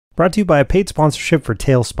Brought to you by a paid sponsorship for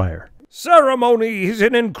Tailspire. Ceremony is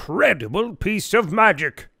an incredible piece of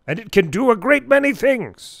magic, and it can do a great many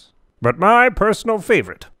things. But my personal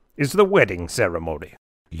favorite is the wedding ceremony.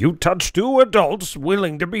 You touch two adults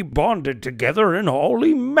willing to be bonded together in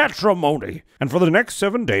holy matrimony. And for the next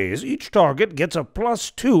 7 days, each target gets a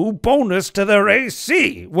 +2 bonus to their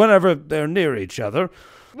AC whenever they're near each other.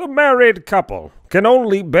 The married couple can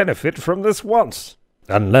only benefit from this once.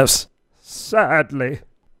 Unless, sadly,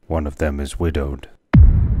 one of them is widowed.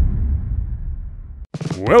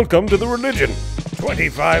 Welcome to the religion.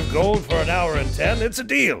 25 gold for an hour and 10, it's a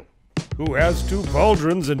deal. Who has 2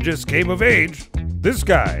 pauldrons and just came of age? This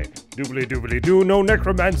guy. Doobly-doobly-doo, no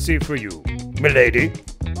necromancy for you. Milady.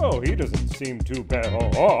 Oh, he doesn't seem too bad.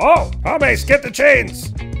 Oh, Mace, get the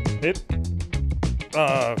chains!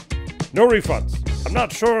 No refunds. I'm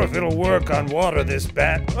not sure if it'll work on water this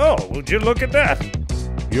bad. Oh, would you look at that?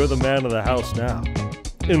 You're the man of the house now.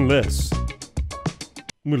 Unless,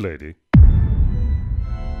 milady.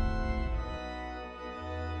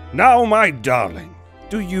 Now, my darling,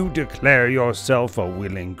 do you declare yourself a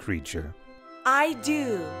willing creature? I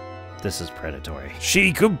do. This is predatory.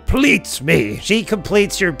 She completes me. She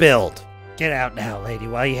completes your build. Get out now, lady,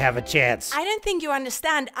 while you have a chance. I don't think you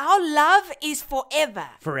understand. Our love is forever.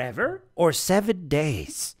 Forever? Or 7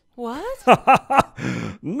 days? What?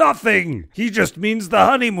 Nothing. He just means the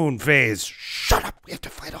honeymoon phase. Shut up. We have to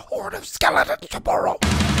fight a horde of skeletons tomorrow.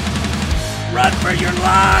 Run for your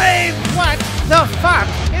lives! What the fuck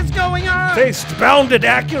is going on? Taste-bounded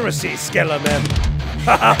accuracy, Skelemen.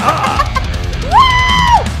 Woo!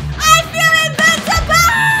 I feel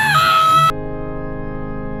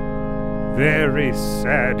invincible! Very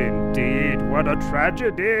sad indeed. What a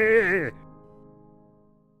tragedy.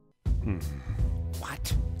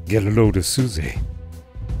 What? Get a load of Susie.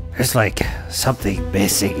 There's like something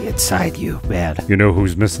missing inside you, man. You know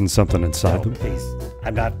who's missing something inside No, them? please.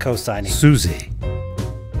 I'm not co-signing. Susie.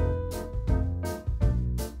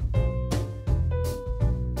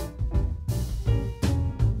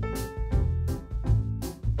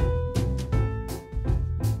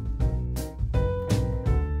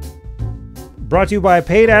 Brought to you by a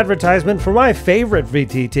paid advertisement for my favorite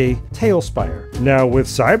VTT, Tailspire. Now with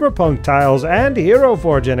Cyberpunk tiles and Hero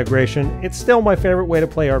Forge integration, it's still my favorite way to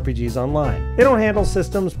play RPGs online. They don't handle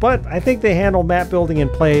systems, but I think they handle map building and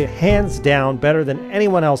play hands down better than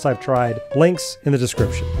anyone else I've tried. Links in the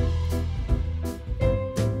description.